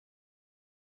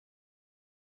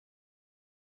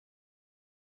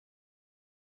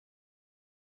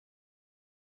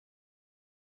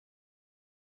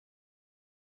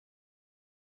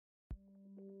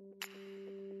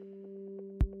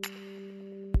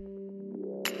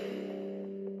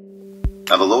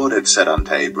Now the Lord had said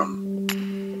unto Abram,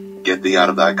 Get thee out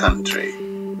of thy country,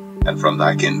 and from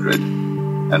thy kindred,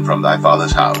 and from thy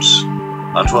father's house,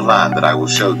 unto a land that I will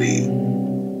show thee.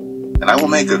 And I will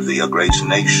make of thee a great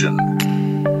nation,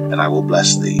 and I will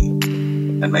bless thee,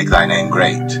 and make thy name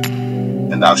great,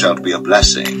 and thou shalt be a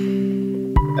blessing.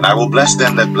 And I will bless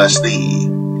them that bless thee,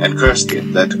 and curse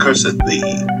him that curseth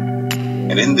thee.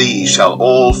 And in thee shall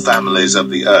all families of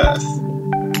the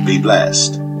earth be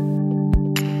blessed.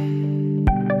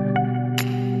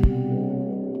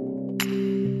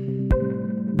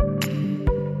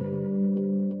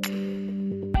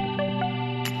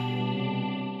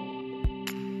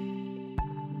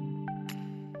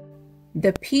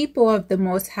 The people of the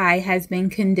Most High has been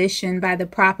conditioned by the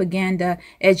propaganda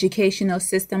educational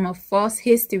system of false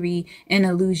history and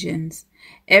illusions.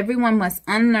 Everyone must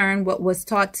unlearn what was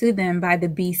taught to them by the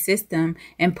beast system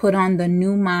and put on the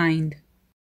new mind.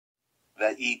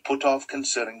 That ye put off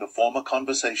concerning the former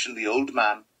conversation the old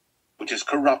man, which is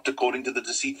corrupt according to the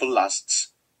deceitful lusts,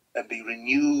 and be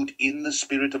renewed in the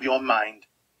spirit of your mind,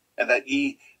 and that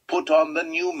ye put on the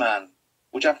new man,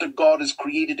 which after God is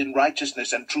created in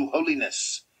righteousness and true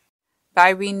holiness. By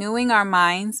renewing our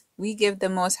minds, we give the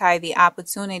Most High the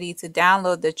opportunity to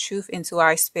download the truth into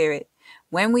our spirit.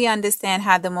 When we understand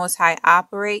how the Most High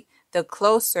operate, the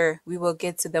closer we will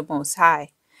get to the Most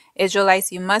High.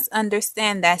 Israelites, you must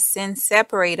understand that sin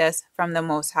separates us from the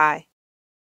Most High.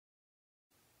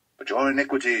 But your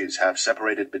iniquities have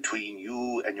separated between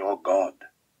you and your God,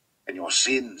 and your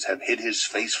sins have hid his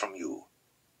face from you,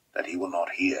 that he will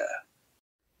not hear.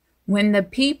 When the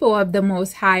people of the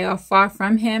Most High are far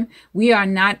from him, we are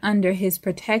not under his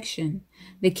protection.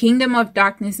 The kingdom of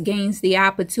darkness gains the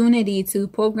opportunity to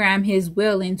program his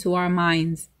will into our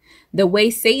minds. The way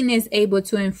Satan is able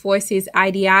to enforce his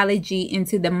ideology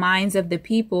into the minds of the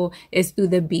people is through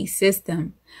the beast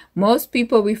system. Most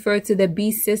people refer to the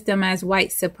beast system as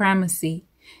white supremacy.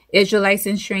 Israelites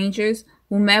and strangers,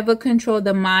 whomever control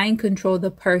the mind, control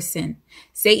the person.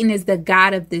 Satan is the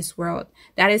god of this world.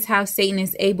 That is how Satan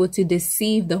is able to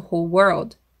deceive the whole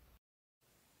world.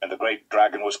 And the great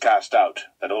dragon was cast out,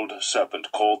 that old serpent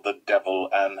called the devil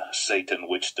and Satan,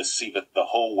 which deceiveth the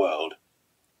whole world.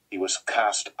 He was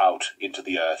cast out into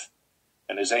the earth,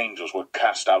 and his angels were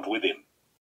cast out with him.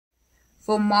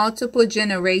 For multiple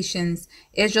generations,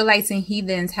 Israelites and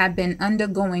heathens have been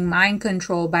undergoing mind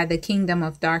control by the kingdom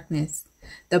of darkness.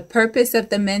 The purpose of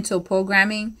the mental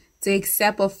programming, to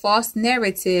accept a false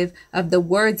narrative of the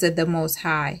words of the Most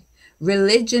High.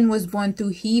 Religion was born through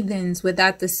heathens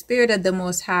without the Spirit of the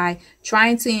Most High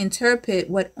trying to interpret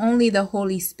what only the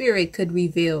Holy Spirit could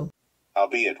reveal.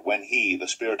 Howbeit, when he, the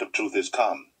Spirit of truth, is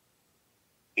come,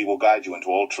 he will guide you into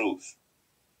all truth.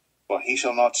 For he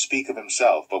shall not speak of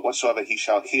himself, but whatsoever he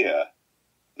shall hear,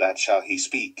 that shall he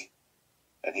speak,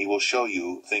 and he will show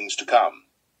you things to come.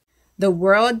 The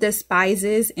world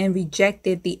despises and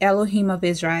rejected the Elohim of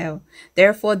Israel.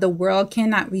 Therefore, the world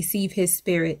cannot receive his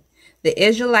spirit. The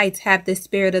Israelites have the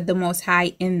Spirit of the Most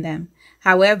High in them.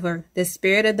 However, the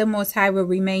Spirit of the Most High will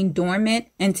remain dormant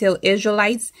until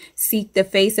Israelites seek the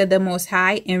face of the Most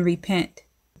High and repent.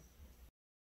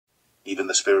 Even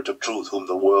the Spirit of truth, whom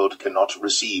the world cannot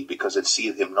receive, because it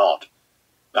seeth him not,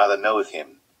 neither knoweth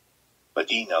him.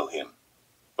 But ye know him,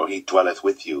 for he dwelleth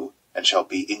with you, and shall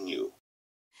be in you.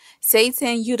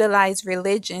 Satan utilized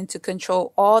religion to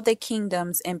control all the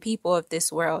kingdoms and people of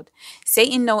this world.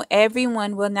 Satan knows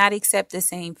everyone will not accept the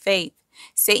same faith.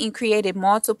 Satan created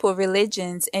multiple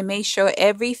religions and made sure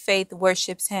every faith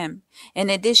worships him.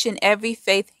 In addition, every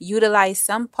faith utilized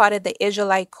some part of the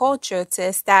Israelite culture to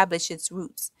establish its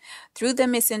roots. Through the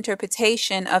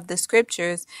misinterpretation of the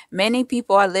scriptures, many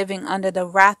people are living under the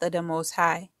wrath of the Most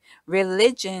High.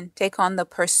 Religion take on the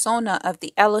persona of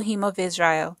the Elohim of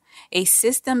Israel. A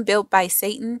system built by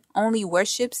Satan only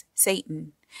worships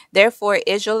Satan. Therefore,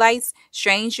 Israelites,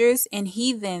 strangers, and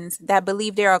heathens that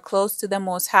believe they are close to the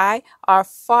Most High are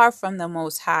far from the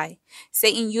Most High.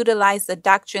 Satan utilized the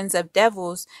doctrines of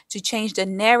devils to change the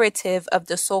narrative of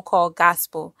the so-called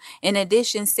gospel. In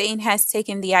addition, Satan has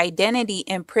taken the identity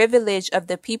and privilege of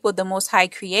the people the Most High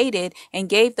created and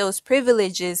gave those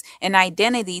privileges and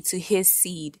identity to his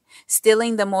seed,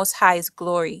 stealing the Most High's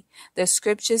glory. The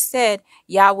scripture said,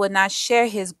 Yah will not share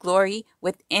his glory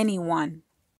with anyone.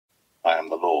 I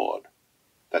am the Lord,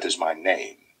 that is my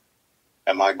name.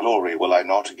 And my glory will I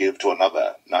not give to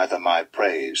another, neither my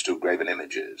praise to graven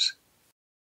images.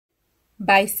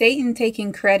 By Satan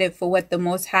taking credit for what the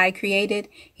Most High created,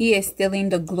 he is stealing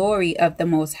the glory of the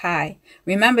Most High.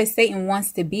 Remember, Satan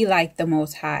wants to be like the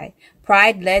Most High.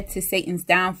 Pride led to Satan's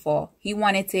downfall. He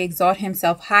wanted to exalt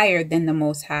himself higher than the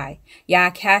Most High. Yah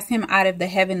cast him out of the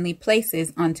heavenly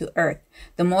places unto earth.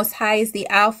 The Most High is the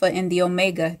Alpha and the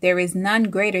Omega. There is none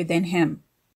greater than him.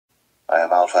 I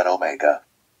am Alpha and Omega,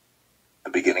 the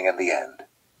beginning and the end,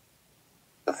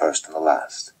 the first and the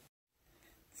last.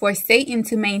 For Satan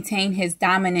to maintain his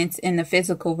dominance in the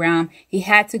physical realm, he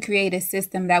had to create a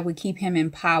system that would keep him in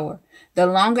power. The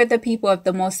longer the people of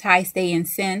the Most High stay in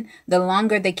sin, the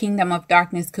longer the kingdom of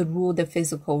darkness could rule the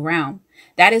physical realm.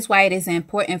 That is why it is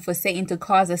important for Satan to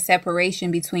cause a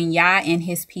separation between Yah and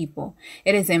his people.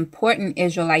 It is important,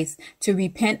 Israelites, to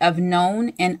repent of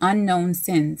known and unknown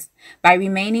sins. By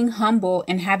remaining humble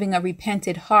and having a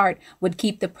repentant heart would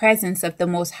keep the presence of the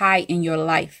Most High in your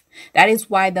life. That is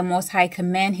why the Most High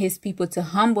command his people to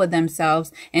humble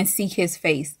themselves and seek his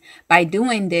face. By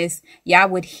doing this, Yah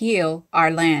would heal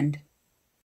our land.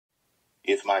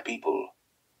 If my people,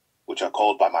 which are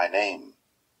called by my name,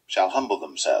 shall humble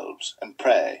themselves, and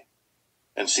pray,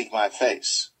 and seek my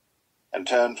face, and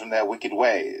turn from their wicked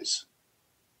ways,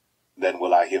 then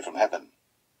will I hear from heaven,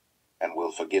 and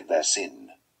will forgive their sin,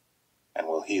 and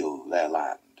will heal their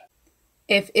land.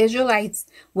 If Israelites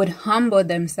would humble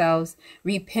themselves,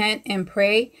 repent, and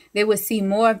pray, they would see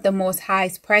more of the Most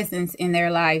High's presence in their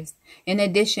lives. In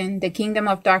addition, the kingdom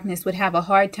of darkness would have a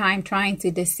hard time trying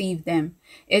to deceive them.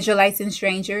 Israelites and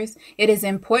strangers, it is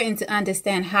important to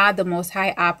understand how the Most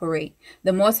High operate.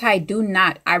 The Most High do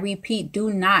not, I repeat,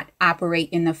 do not operate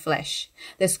in the flesh.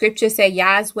 The scripture said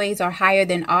Yah's ways are higher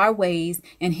than our ways,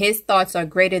 and his thoughts are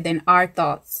greater than our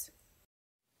thoughts.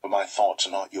 For my thoughts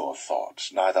are not your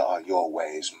thoughts, neither are your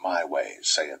ways my ways,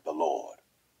 saith the Lord.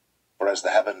 For as the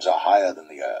heavens are higher than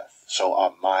the earth, so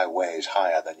are my ways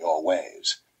higher than your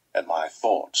ways, and my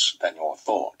thoughts than your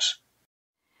thoughts.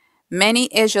 Many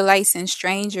Israelites and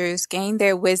strangers gain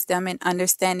their wisdom and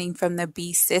understanding from the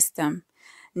beast system.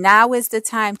 Now is the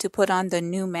time to put on the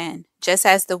new man, just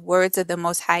as the words of the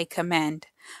Most High command.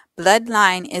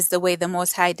 Bloodline is the way the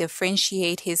Most High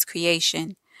differentiate his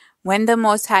creation. When the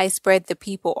Most High spread the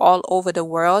people all over the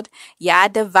world, Yah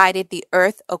divided the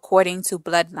earth according to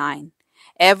bloodline.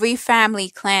 Every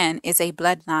family clan is a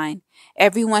bloodline.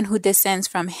 Everyone who descends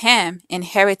from Ham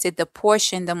inherited the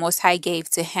portion the Most High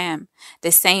gave to Ham.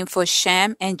 The same for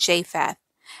Shem and Japheth.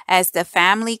 As the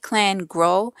family clan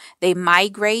grow, they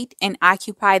migrate and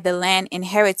occupy the land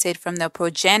inherited from the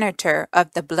progenitor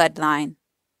of the bloodline.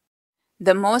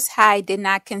 The Most High did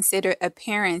not consider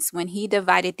appearance when he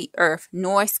divided the earth,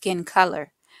 nor skin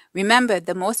color. Remember,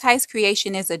 the Most High's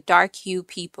creation is a dark-hued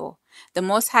people. The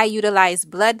Most High utilized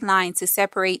bloodline to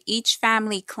separate each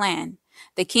family clan.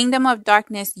 The kingdom of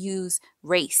darkness used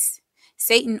race.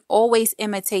 Satan always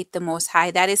imitates the Most High.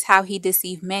 That is how he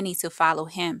deceived many to follow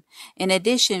him. In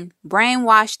addition,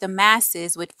 brainwashed the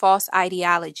masses with false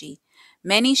ideology.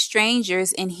 Many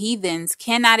strangers and heathens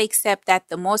cannot accept that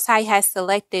the Most High has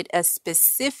selected a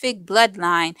specific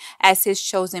bloodline as his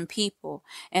chosen people,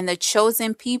 and the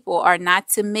chosen people are not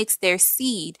to mix their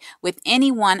seed with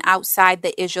anyone outside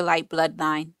the Israelite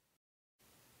bloodline.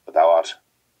 But thou art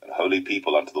an holy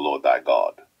people unto the Lord thy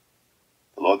God.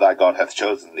 The Lord thy God hath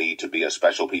chosen thee to be a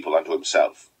special people unto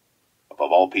himself,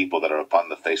 above all people that are upon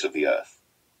the face of the earth.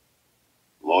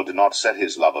 The Lord did not set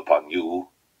his love upon you,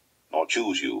 nor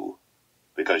choose you,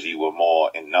 because ye were more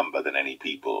in number than any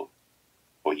people,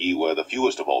 for ye were the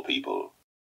fewest of all people.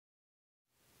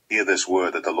 Hear this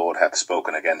word that the Lord hath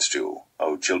spoken against you,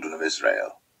 O children of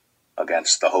Israel,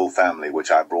 against the whole family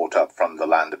which I brought up from the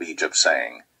land of Egypt,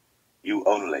 saying, You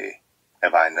only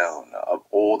have I known of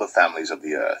all the families of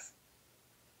the earth.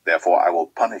 Therefore I will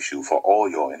punish you for all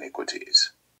your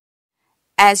iniquities.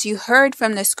 As you heard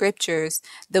from the scriptures,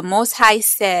 the Most High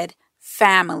said,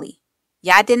 family.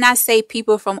 Yah did not say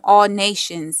people from all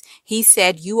nations. He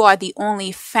said, you are the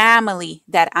only family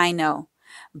that I know.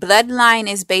 Bloodline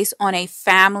is based on a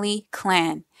family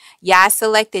clan. Yah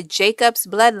selected Jacob's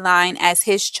bloodline as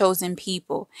his chosen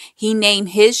people. He named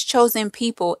his chosen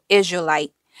people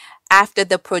Israelite, after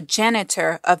the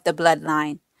progenitor of the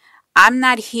bloodline. I'm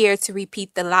not here to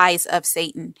repeat the lies of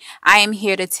Satan. I am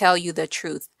here to tell you the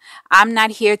truth. I'm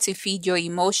not here to feed your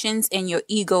emotions and your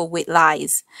ego with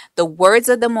lies. The words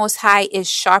of the Most High is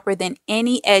sharper than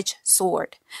any edged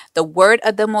sword. The word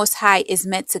of the Most High is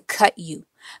meant to cut you.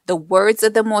 The words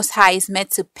of the Most High is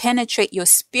meant to penetrate your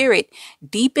spirit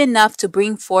deep enough to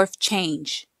bring forth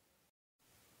change.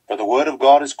 For the word of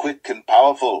God is quick and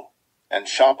powerful, and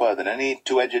sharper than any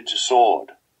two-edged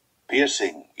sword,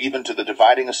 piercing even to the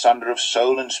dividing asunder of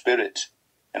soul and spirit,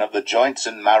 and of the joints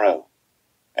and marrow,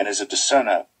 and is a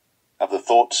discerner of the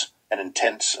thoughts and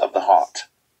intents of the heart.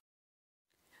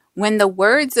 When the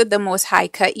words of the Most High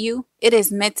cut you, it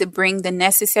is meant to bring the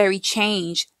necessary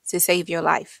change to save your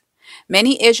life.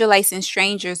 Many Israelites and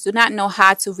strangers do not know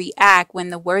how to react when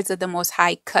the words of the Most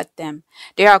High cut them.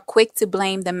 They are quick to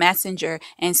blame the messenger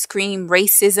and scream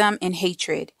racism and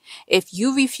hatred. If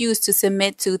you refuse to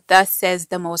submit to "Thus says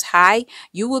the Most High,"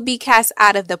 you will be cast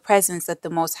out of the presence of the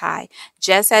Most High,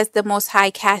 just as the Most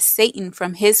High cast Satan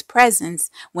from his presence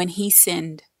when he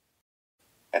sinned.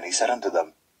 And he said unto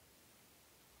them,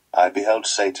 I beheld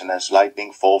Satan as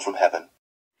lightning fall from heaven.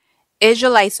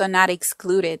 Israelites are not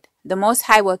excluded. The Most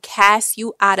High will cast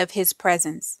you out of his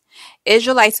presence.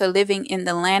 Israelites are living in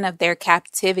the land of their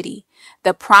captivity,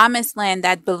 the promised land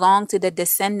that belonged to the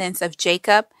descendants of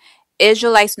Jacob.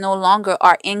 Israelites no longer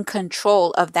are in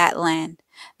control of that land.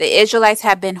 The Israelites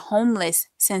have been homeless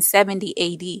since 70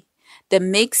 AD. The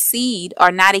mixed seed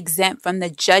are not exempt from the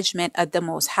judgment of the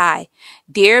Most High.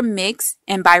 Dear mixed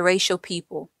and biracial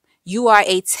people, you are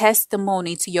a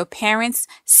testimony to your parents'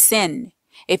 sin.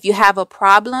 If you have a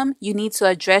problem, you need to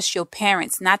address your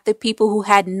parents, not the people who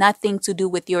had nothing to do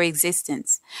with your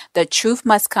existence. The truth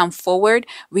must come forward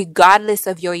regardless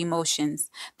of your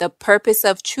emotions. The purpose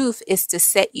of truth is to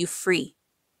set you free.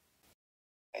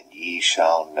 And ye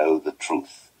shall know the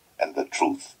truth, and the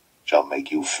truth shall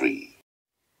make you free.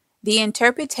 The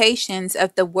interpretations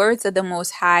of the words of the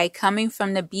Most High coming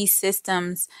from the beast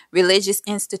system's religious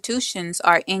institutions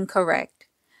are incorrect.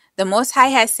 The Most High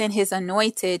has sent his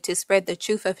anointed to spread the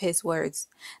truth of his words.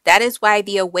 That is why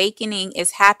the awakening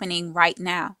is happening right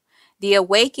now. The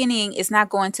awakening is not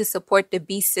going to support the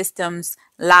beast system's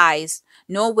lies,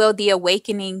 nor will the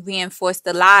awakening reinforce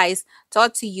the lies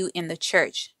taught to you in the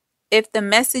church. If the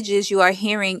messages you are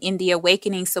hearing in the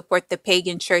awakening support the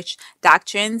pagan church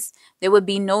doctrines, there would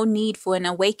be no need for an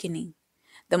awakening.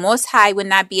 The Most High would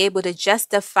not be able to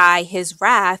justify his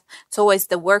wrath towards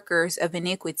the workers of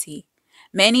iniquity.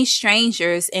 Many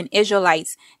strangers and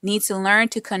Israelites need to learn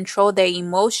to control their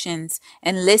emotions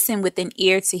and listen with an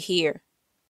ear to hear.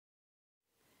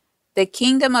 The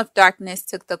kingdom of darkness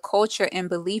took the culture and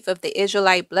belief of the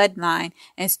Israelite bloodline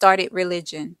and started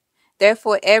religion.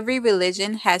 Therefore, every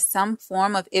religion has some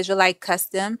form of Israelite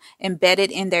custom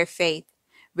embedded in their faith.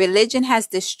 Religion has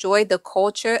destroyed the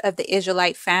culture of the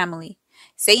Israelite family.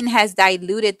 Satan has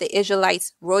diluted the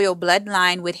Israelites' royal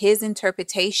bloodline with his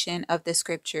interpretation of the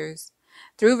scriptures.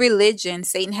 Through religion,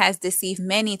 Satan has deceived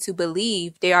many to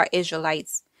believe they are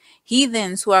Israelites.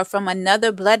 Heathens who are from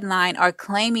another bloodline are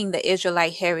claiming the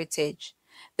Israelite heritage.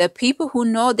 The people who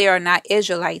know they are not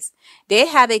Israelites, they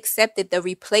have accepted the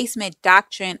replacement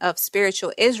doctrine of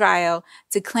spiritual Israel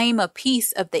to claim a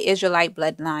piece of the Israelite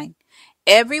bloodline.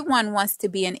 Everyone wants to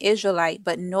be an Israelite,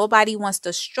 but nobody wants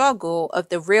the struggle of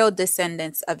the real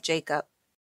descendants of Jacob.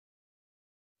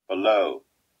 For lo,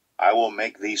 I will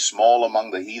make thee small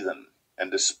among the heathen,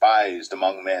 and despised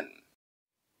among men.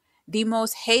 The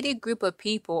most hated group of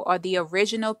people are the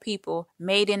original people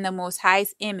made in the Most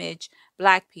High's image,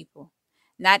 black people.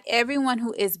 Not everyone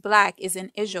who is black is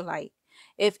an Israelite.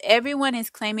 If everyone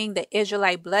is claiming the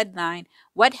Israelite bloodline,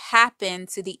 what happened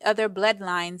to the other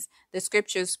bloodlines the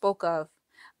scriptures spoke of?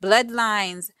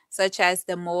 Bloodlines such as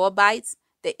the Moabites,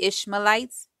 the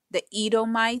Ishmaelites, the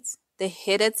Edomites, the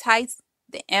Hittites,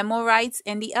 the Amorites,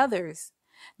 and the others.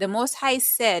 The Most High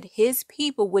said his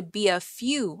people would be a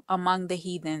few among the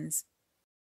heathens.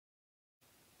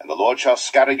 And the Lord shall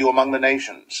scatter you among the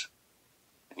nations,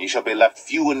 and ye shall be left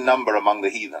few in number among the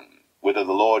heathen, whither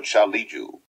the Lord shall lead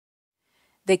you.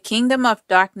 The kingdom of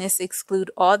darkness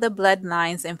exclude all the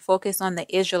bloodlines and focus on the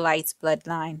Israelites'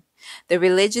 bloodline. The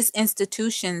religious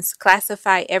institutions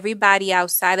classify everybody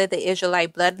outside of the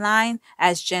Israelite bloodline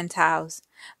as Gentiles.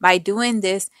 By doing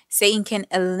this, Satan can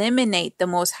eliminate the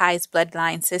Most High's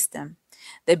bloodline system.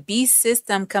 The beast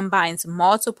system combines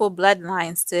multiple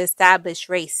bloodlines to establish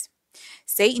race.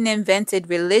 Satan invented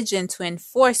religion to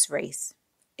enforce race.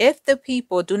 If the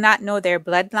people do not know their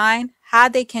bloodline, how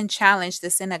they can challenge the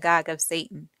synagogue of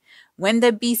Satan? When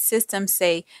the beast systems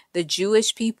say the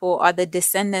Jewish people are the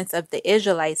descendants of the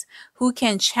Israelites, who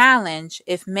can challenge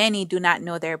if many do not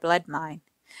know their bloodline?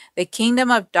 The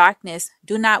kingdom of darkness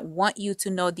do not want you to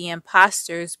know the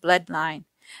impostor's bloodline.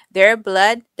 Their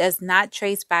blood does not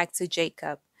trace back to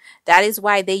Jacob. That is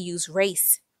why they use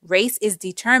race. Race is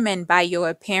determined by your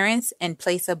appearance and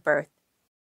place of birth.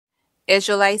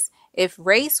 Israelites, if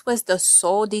race was the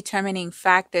sole determining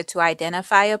factor to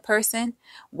identify a person,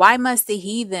 why must the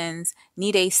heathens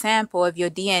need a sample of your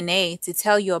DNA to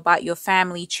tell you about your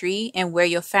family tree and where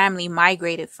your family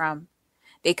migrated from?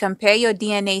 They compare your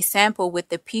DNA sample with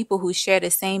the people who share the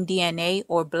same DNA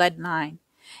or bloodline.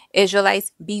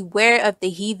 Israelites, beware of the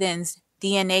heathens'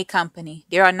 DNA company.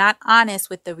 They are not honest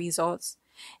with the results.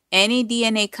 Any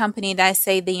DNA company that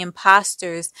say the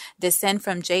imposters descend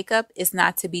from Jacob is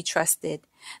not to be trusted.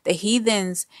 The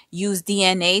heathens use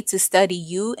DNA to study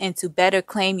you and to better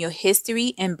claim your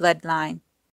history and bloodline.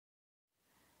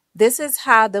 This is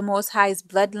how the Most High's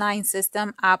bloodline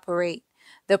system operates.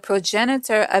 The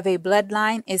progenitor of a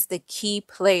bloodline is the key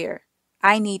player.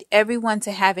 I need everyone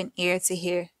to have an ear to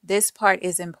hear. This part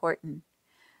is important.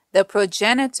 The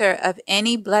progenitor of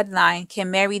any bloodline can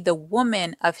marry the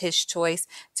woman of his choice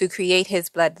to create his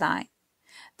bloodline.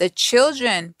 The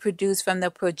children produced from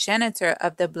the progenitor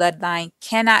of the bloodline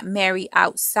cannot marry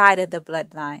outside of the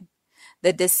bloodline.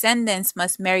 The descendants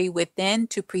must marry within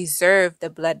to preserve the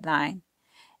bloodline.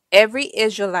 Every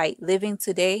Israelite living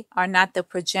today are not the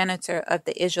progenitor of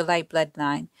the Israelite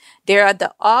bloodline. They are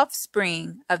the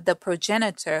offspring of the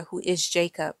progenitor who is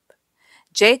Jacob.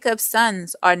 Jacob's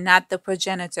sons are not the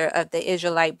progenitor of the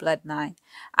Israelite bloodline.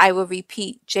 I will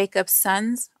repeat, Jacob's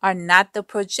sons are not the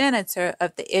progenitor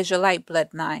of the Israelite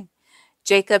bloodline.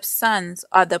 Jacob's sons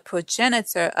are the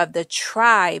progenitor of the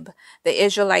tribe the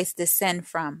Israelites descend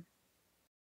from.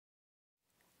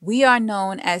 We are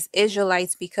known as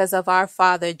Israelites because of our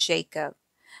father Jacob.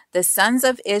 The sons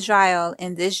of Israel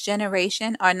in this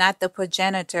generation are not the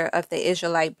progenitor of the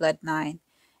Israelite bloodline.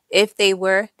 If they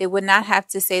were, they would not have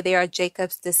to say they are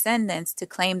Jacob's descendants to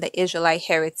claim the Israelite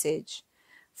heritage.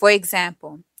 For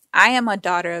example, I am a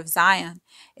daughter of Zion.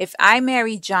 If I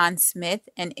marry John Smith,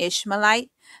 an Ishmaelite,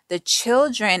 the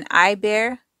children I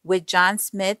bear with John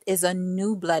Smith is a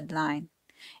new bloodline.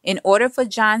 In order for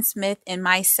John Smith and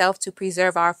myself to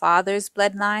preserve our father's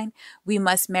bloodline, we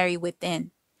must marry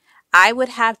within. I would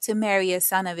have to marry a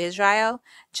son of Israel.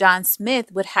 John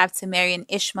Smith would have to marry an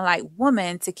Ishmaelite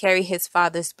woman to carry his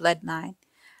father's bloodline.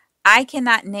 I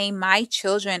cannot name my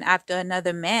children after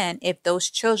another man if those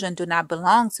children do not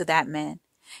belong to that man.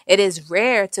 It is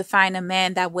rare to find a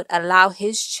man that would allow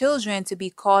his children to be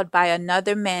called by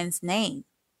another man's name.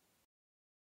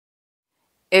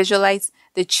 Israelites,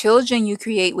 the children you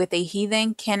create with a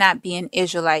heathen cannot be an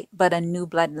Israelite, but a new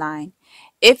bloodline.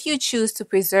 If you choose to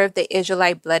preserve the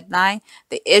Israelite bloodline,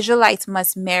 the Israelites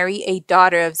must marry a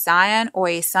daughter of Zion or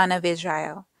a son of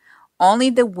Israel. Only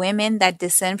the women that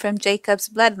descend from Jacob's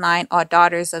bloodline are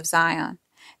daughters of Zion.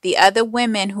 The other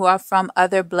women who are from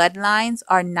other bloodlines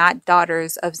are not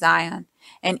daughters of Zion.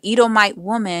 An Edomite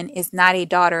woman is not a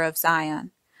daughter of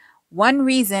Zion. One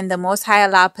reason the Most High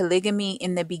allowed polygamy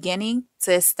in the beginning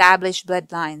to establish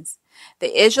bloodlines.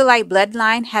 The Israelite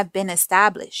bloodline have been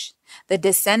established. The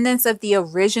descendants of the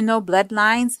original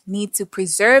bloodlines need to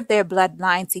preserve their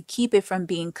bloodline to keep it from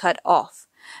being cut off.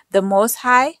 The Most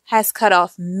High has cut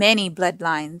off many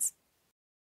bloodlines.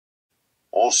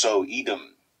 Also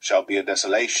Edom shall be a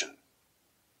desolation.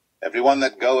 Every one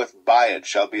that goeth by it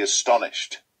shall be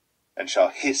astonished, and shall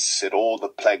hiss at all the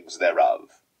plagues thereof.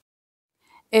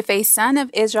 If a son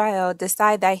of Israel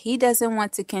decide that he doesn't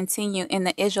want to continue in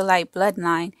the Israelite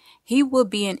bloodline, he will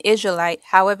be an Israelite,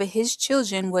 however his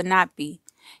children will not be.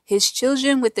 His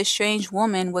children with the strange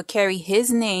woman will carry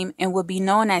his name and will be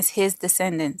known as his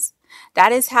descendants.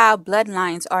 That is how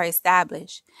bloodlines are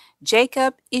established.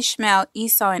 Jacob, Ishmael,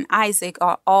 Esau, and Isaac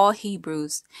are all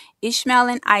Hebrews. Ishmael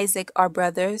and Isaac are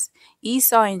brothers.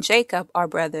 Esau and Jacob are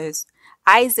brothers.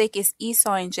 Isaac is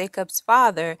Esau and Jacob's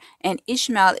father, and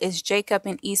Ishmael is Jacob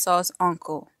and Esau's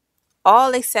uncle.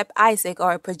 All except Isaac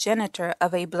are a progenitor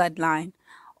of a bloodline.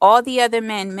 All the other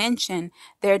men mentioned,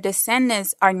 their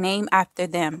descendants are named after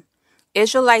them.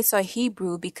 Israelites are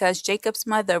Hebrew because Jacob's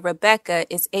mother, Rebekah,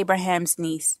 is Abraham's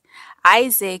niece.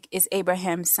 Isaac is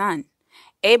Abraham's son.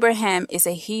 Abraham is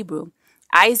a Hebrew.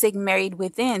 Isaac married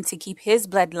within to keep his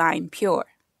bloodline pure.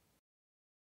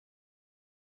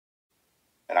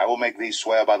 And I will make thee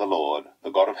swear by the Lord, the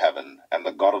God of heaven, and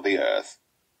the God of the earth,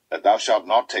 that thou shalt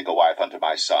not take a wife unto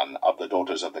my son of the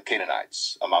daughters of the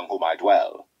Canaanites, among whom I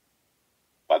dwell.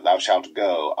 But thou shalt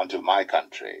go unto my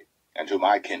country, and to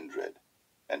my kindred,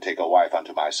 and take a wife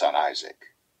unto my son Isaac.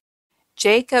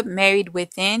 Jacob married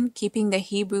within, keeping the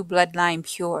Hebrew bloodline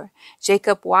pure.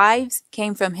 Jacob's wives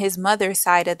came from his mother's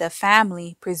side of the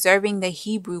family, preserving the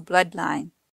Hebrew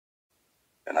bloodline.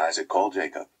 And Isaac called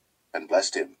Jacob, and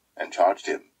blessed him, and charged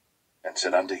him, and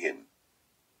said unto him,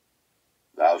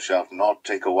 Thou shalt not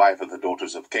take a wife of the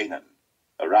daughters of Canaan.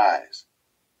 Arise,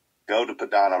 go to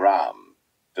Padan Aram,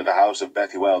 to the house of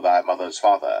Bethuel thy mother's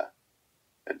father,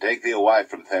 and take thee a wife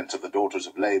from thence of the daughters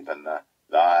of Laban,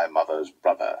 thy mother's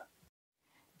brother.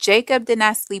 Jacob did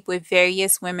not sleep with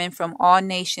various women from all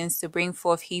nations to bring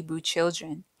forth Hebrew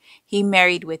children. He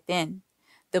married within.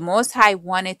 The Most High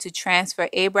wanted to transfer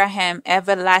Abraham's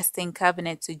everlasting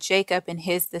covenant to Jacob and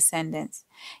his descendants.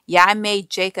 Yah made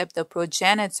Jacob the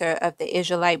progenitor of the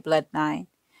Israelite bloodline.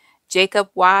 Jacob's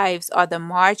wives are the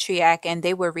matriarch, and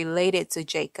they were related to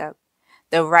Jacob.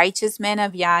 The righteous men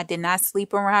of Yah did not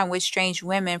sleep around with strange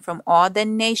women from all the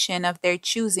nation of their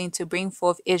choosing to bring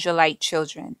forth Israelite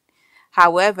children.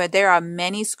 However, there are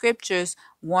many scriptures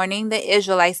warning the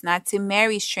Israelites not to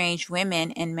marry strange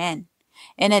women and men,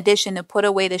 in addition to put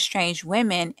away the strange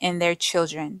women and their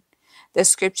children. The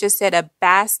scripture said a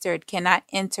bastard cannot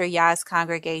enter Yah's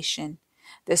congregation.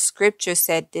 The scripture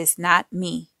said this, not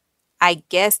me. I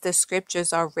guess the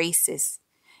scriptures are racist.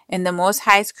 In the Most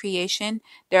High's creation,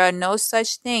 there are no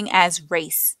such thing as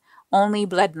race, only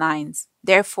bloodlines.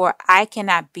 Therefore, I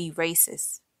cannot be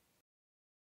racist.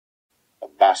 A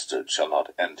bastard shall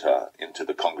not enter into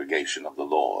the congregation of the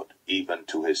Lord. Even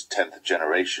to his 10th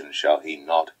generation shall he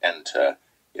not enter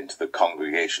into the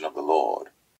congregation of the Lord.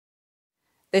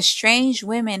 The strange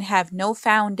women have no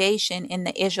foundation in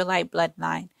the Israelite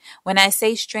bloodline. When I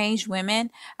say strange women,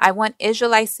 I want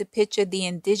Israelites to picture the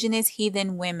indigenous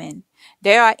heathen women.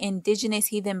 There are indigenous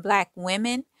heathen black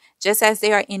women, just as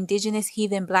there are indigenous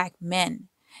heathen black men.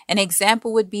 An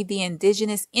example would be the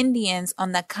indigenous Indians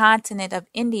on the continent of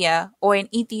India or an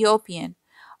Ethiopian.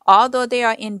 Although they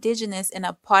are indigenous and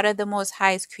a part of the Most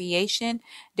High's creation,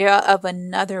 they are of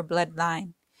another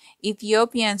bloodline.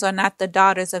 Ethiopians are not the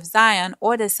daughters of Zion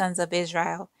or the sons of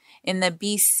Israel. In the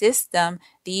beast system,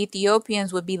 the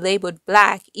Ethiopians would be labeled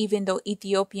black, even though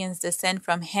Ethiopians descend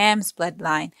from Ham's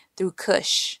bloodline through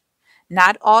Cush.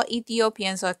 Not all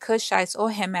Ethiopians are Cushites or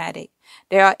Hamitic.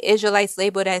 There are Israelites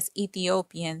labeled as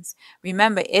Ethiopians.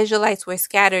 Remember, Israelites were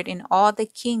scattered in all the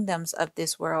kingdoms of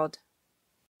this world.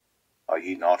 Are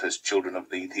ye not as children of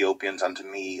the Ethiopians unto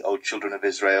me, O children of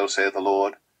Israel, saith the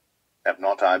Lord? Have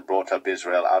not I brought up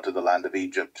Israel out of the land of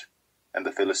Egypt, and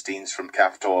the Philistines from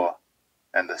Caphtor,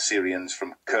 and the Syrians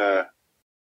from Ker?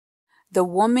 The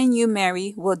woman you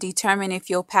marry will determine if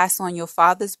you'll pass on your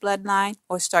father's bloodline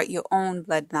or start your own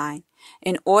bloodline.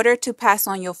 In order to pass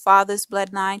on your father's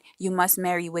bloodline, you must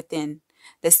marry within.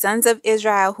 The sons of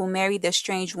Israel who marry the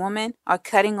strange woman are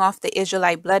cutting off the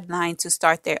Israelite bloodline to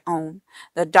start their own.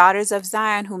 The daughters of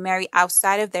Zion who marry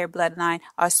outside of their bloodline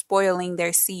are spoiling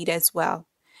their seed as well.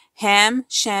 Ham,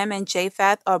 Shem, and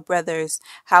Japheth are brothers.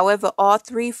 However, all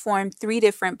three formed three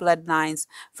different bloodlines.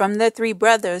 From the three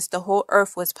brothers, the whole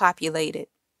earth was populated.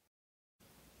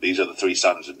 These are the 3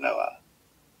 sons of Noah,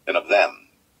 and of them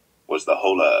was the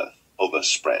whole earth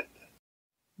overspread.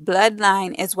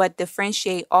 Bloodline is what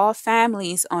differentiates all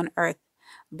families on earth.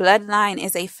 Bloodline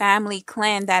is a family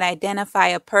clan that identify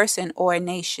a person or a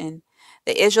nation.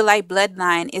 The Israelite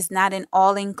bloodline is not an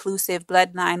all-inclusive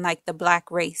bloodline like the black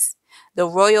race. The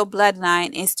royal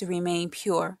bloodline is to remain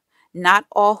pure. Not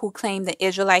all who claim the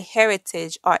Israelite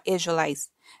heritage are Israelites,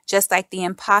 just like the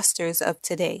imposters of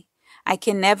today. I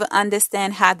can never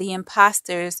understand how the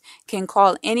imposters can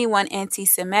call anyone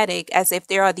anti-Semitic as if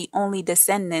they are the only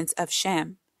descendants of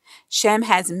Shem. Shem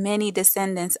has many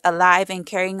descendants alive and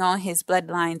carrying on his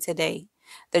bloodline today.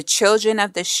 The children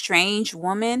of the strange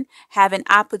woman have an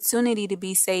opportunity to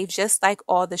be saved just like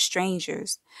all the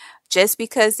strangers. Just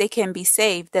because they can be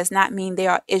saved does not mean they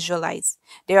are Israelites.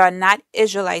 They are not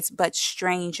Israelites but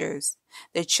strangers.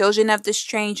 The children of the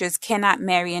strangers cannot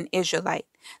marry an Israelite.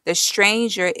 The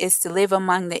stranger is to live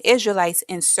among the Israelites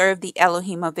and serve the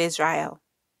Elohim of Israel.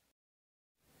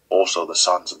 Also the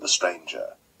sons of the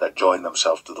stranger that join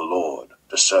themselves to the Lord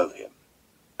to serve him,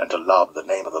 and to love the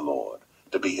name of the Lord,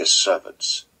 to be his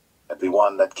servants, and be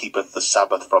one that keepeth the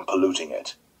Sabbath from polluting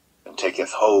it, and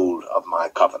taketh hold of my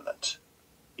covenant.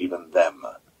 Even them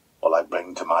will I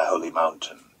bring to my holy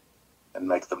mountain, and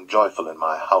make them joyful in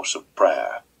my house of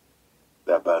prayer.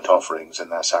 Their burnt offerings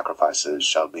and their sacrifices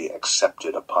shall be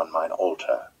accepted upon mine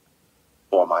altar.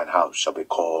 For mine house shall be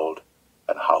called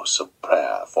an house of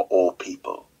prayer for all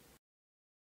people.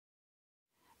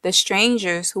 The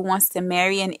strangers who wants to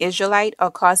marry an Israelite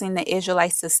are causing the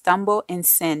Israelites to stumble and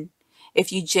sin.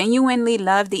 If you genuinely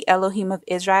love the Elohim of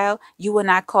Israel, you will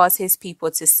not cause his people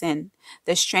to sin.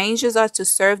 The strangers are to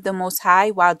serve the Most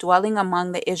High while dwelling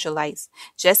among the Israelites,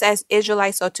 just as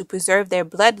Israelites are to preserve their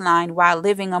bloodline while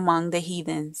living among the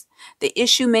heathens. The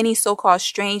issue many so-called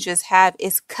strangers have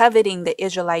is coveting the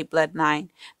Israelite bloodline.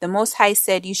 The Most High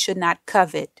said you should not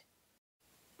covet.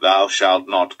 Thou shalt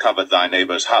not covet thy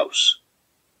neighbor's house.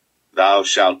 Thou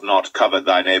shalt not covet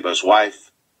thy neighbor's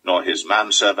wife, nor his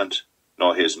manservant,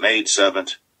 nor his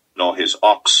maidservant, nor his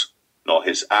ox, nor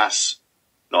his ass,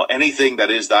 nor anything that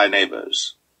is thy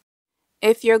neighbor's.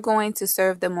 If you're going to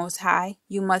serve the Most High,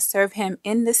 you must serve him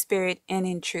in the spirit and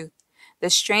in truth. The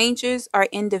strangers are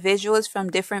individuals from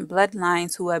different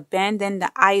bloodlines who abandon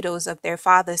the idols of their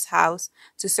father's house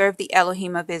to serve the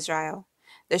Elohim of Israel.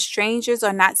 The strangers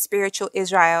are not spiritual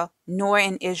Israel, nor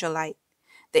an Israelite.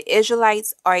 The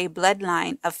Israelites are a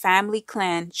bloodline, a family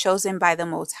clan chosen by the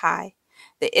Most High.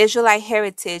 The Israelite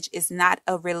heritage is not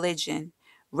a religion.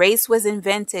 Race was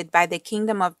invented by the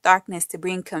kingdom of darkness to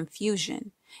bring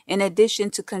confusion, in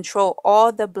addition to control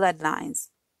all the bloodlines.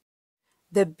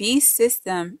 The beast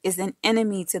system is an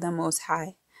enemy to the Most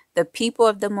High. The people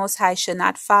of the Most High should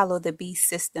not follow the beast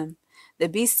system. The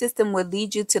beast system will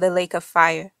lead you to the lake of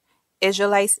fire.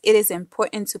 Israelites, it is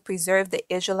important to preserve the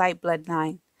Israelite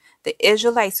bloodline. The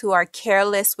Israelites who are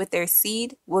careless with their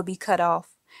seed will be cut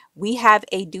off. We have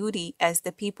a duty as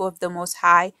the people of the Most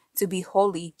High to be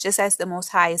holy, just as the Most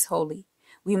High is holy.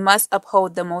 We must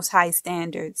uphold the Most High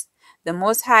standards. The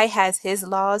Most High has His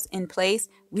laws in place.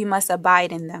 We must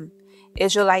abide in them.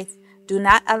 Israelites, do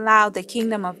not allow the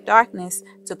kingdom of darkness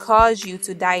to cause you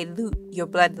to dilute your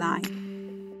bloodline.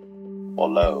 For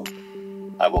lo,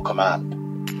 I will command,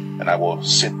 and I will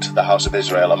sift the house of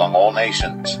Israel among all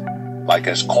nations, like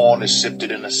as corn is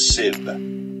sifted in a sieve.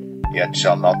 Yet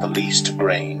shall not the least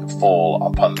grain fall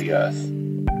upon the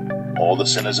earth. All the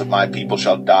sinners of my people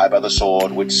shall die by the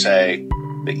sword, which say,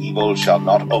 the evil shall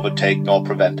not overtake nor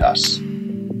prevent us.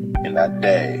 In that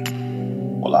day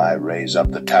will I raise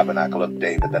up the tabernacle of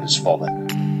David that is fallen,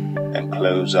 and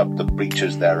close up the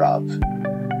breaches thereof.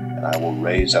 And I will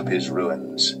raise up his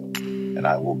ruins, and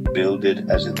I will build it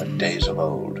as in the days of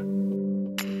old.